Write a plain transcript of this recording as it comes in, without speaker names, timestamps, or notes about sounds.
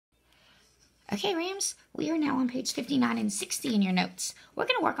Okay, Rams, we are now on page 59 and 60 in your notes. We're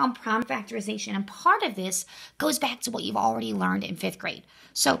going to work on prime factorization, and part of this goes back to what you've already learned in 5th grade.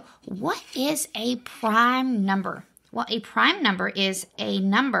 So, what is a prime number? Well, a prime number is a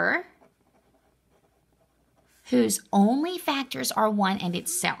number whose only factors are 1 and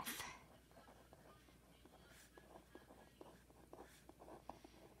itself.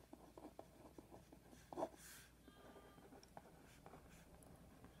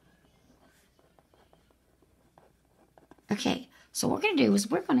 Okay, so what we're going to do is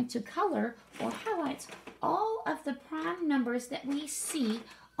we're going to color or highlight all of the prime numbers that we see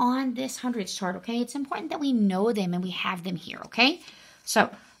on this hundreds chart, okay? It's important that we know them and we have them here, okay? So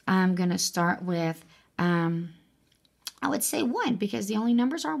I'm going to start with, I would say 1 because the only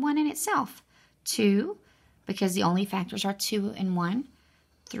numbers are 1 in itself. 2 because the only factors are 2 and 1.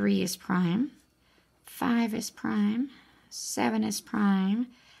 3 is prime. 5 is prime. 7 is prime.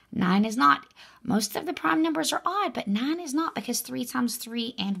 9 is not. Most of the prime numbers are odd, but 9 is not because 3 times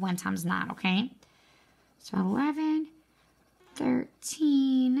 3 and 1 times 9, okay? So 11,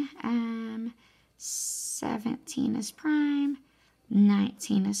 13, 17 is prime,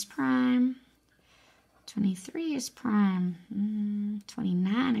 19 is prime, 23 is prime,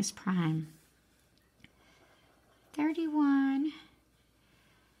 29 is prime, 31,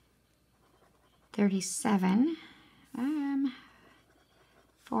 37,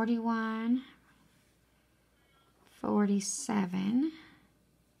 41, 47,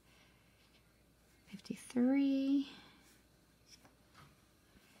 53,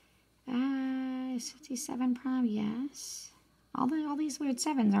 is 57 prime? Yes. All these weird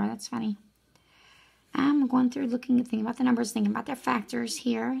 7s are, that's funny. I'm going through thinking about the numbers, thinking about their factors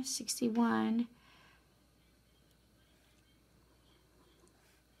here. 61.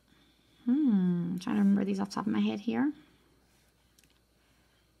 I'm trying to remember these off the top of my head here.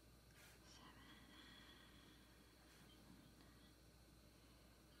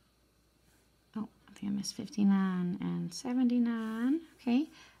 I missed 59 and 79. Okay.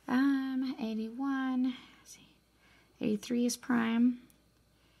 81. Let's see. 83 is prime.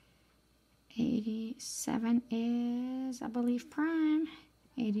 87 is, I believe, prime.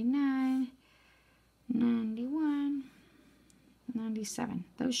 89. 91. 97.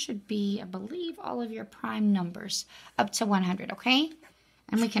 Those should be, I believe, all of your prime numbers up to 100, okay?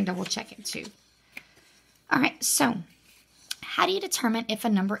 And we can double check it too. All right, so how do you determine if a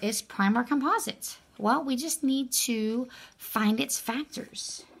number is prime or composite? Well, we just need to find its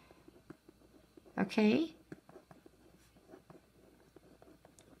factors, okay?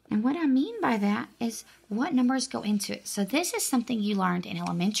 And what I mean by that is what numbers go into it. So this is something you learned in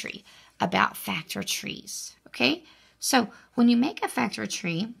elementary about factor trees, okay? So when you make a factor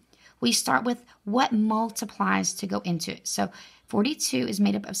tree, we start with what multiplies to go into it. So 42 is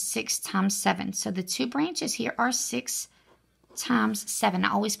made up of 6 times 7. So the 2 branches here are 6 times 7. I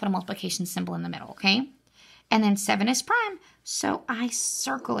always put a multiplication symbol in the middle, okay? And then 7 is prime, so I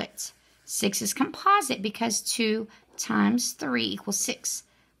circle it. 6 is composite because 2 times 3 equals 6.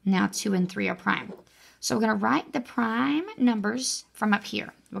 Now 2 and 3 are prime. So we're going to write the prime numbers from up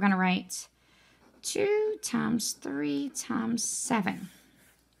here. We're going to write 2 times 3 times 7.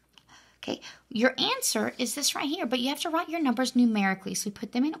 Okay, your answer is this right here, but you have to write your numbers numerically. So we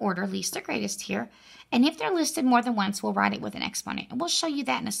put them in order, least to greatest here. And if they're listed more than once, we'll write it with an exponent. And we'll show you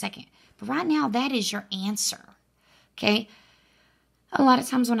that in a second. But right now, that is your answer. Okay, a lot of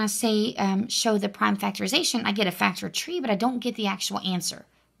times when I say show the prime factorization, I get a factor tree, but I don't get the actual answer.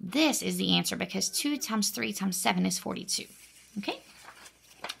 This is the answer because 2 times 3 times 7 is 42. Okay?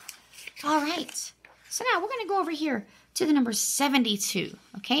 All right. So now we're going to go over here to the number 72.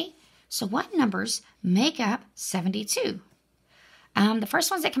 Okay? So what numbers make up 72? The first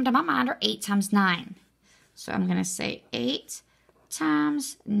ones that come to my mind are 8 times 9. So I'm going to say 8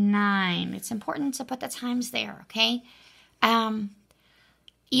 times 9. It's important to put the times there, okay?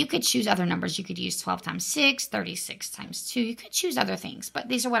 You could choose other numbers. You could use 12 times 6, 36 times 2. You could choose other things, but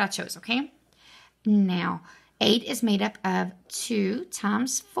these are what I chose, okay? Now, 8 is made up of 2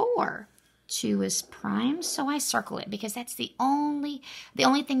 times 4. 2 is prime, so I circle it because that's the only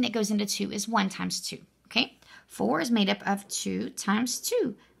thing that goes into 2 is 1 times 2, okay? 4 is made up of 2 times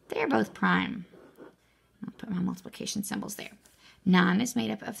 2. They're both prime. I'll put my multiplication symbols there. 9 is made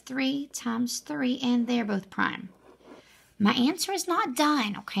up of 3 times 3, and they're both prime. My answer is not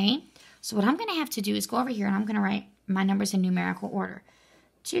done, okay? So what I'm going to have to do is go over here, and I'm going to write my numbers in numerical order.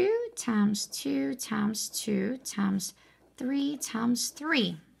 2 times 2 times 2 times 3 times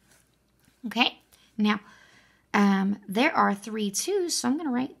 3. Okay, now there are 3 2's, so I'm going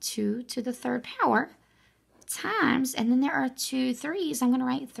to write 2 to the 3rd power times, and then there are 2 3s. I'm going to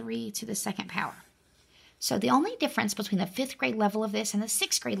write 3 to the second power. So the only difference between the 5th grade level of this and the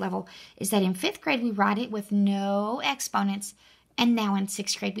 6th grade level is that in 5th grade we write it with no exponents, and now in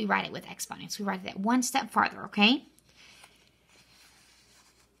 6th grade we write it with exponents. We write it one step farther, okay?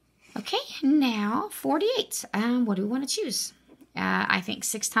 Okay, now 48. What do we want to choose? I think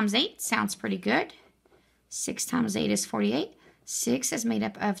 6 times 8 sounds pretty good. 6 times 8 is 48. 6 is made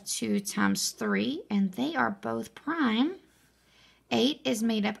up of 2 times 3, and they are both prime. 8 is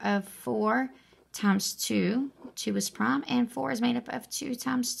made up of 4 times 2. 2 is prime, and 4 is made up of 2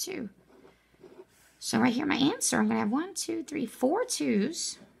 times 2. So right here, my answer, I'm going to have 1, 2, 3, 4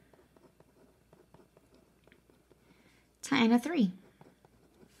 2s and a 3.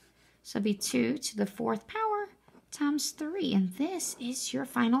 So it'll be 2 to the 4th power times 3. And this is your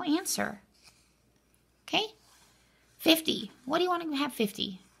final answer. Okay? 50. What do you want to have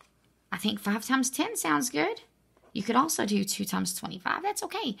 50? I think 5 times 10 sounds good. You could also do 2 times 25. That's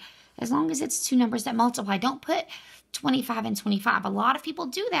okay. As long as it's 2 numbers that multiply. Don't put 25 and 25. A lot of people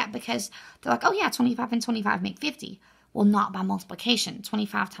do that because they're like, oh yeah, 25 and 25 make 50. Well, not by multiplication.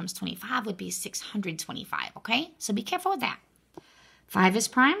 25 times 25 would be 625, okay? So be careful with that. 5 is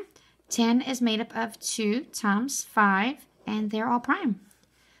prime. 10 is made up of 2 times 5, and they're all prime.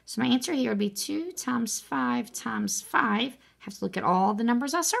 So my answer here would be 2 times 5 times 5. Have to look at all the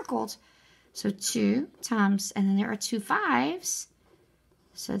numbers I circled. So 2 times, and then there are 2 5s.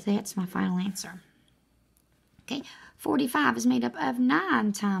 So that's my final answer. Okay, 45 is made up of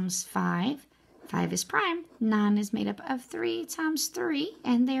 9 times 5. 5 is prime. 9 is made up of 3 times 3,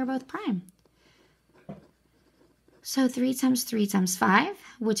 and they are both prime. So 3 times 3 times 5,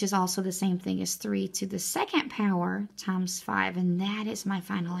 which is also the same thing as 3 to the second power times 5, and that is my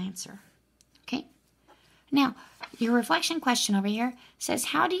final answer. Okay? Now, your reflection question over here says,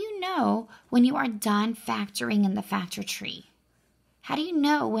 how do you know when you are done factoring in the factor tree? How do you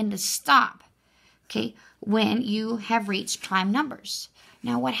know when to stop? Okay, when you have reached prime numbers.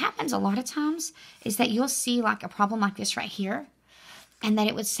 Now, what happens a lot of times is that you'll see like a problem like this right here, and that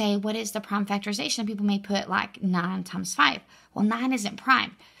it would say, what is the prime factorization? People may put like 9 times 5. Well, 9 isn't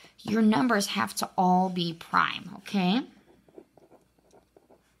prime. Your numbers have to all be prime, okay?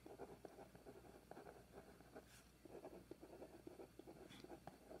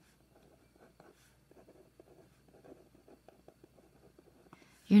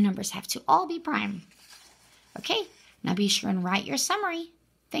 Your numbers have to all be prime. Okay, now be sure and write your summary.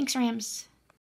 Thanks, Rams.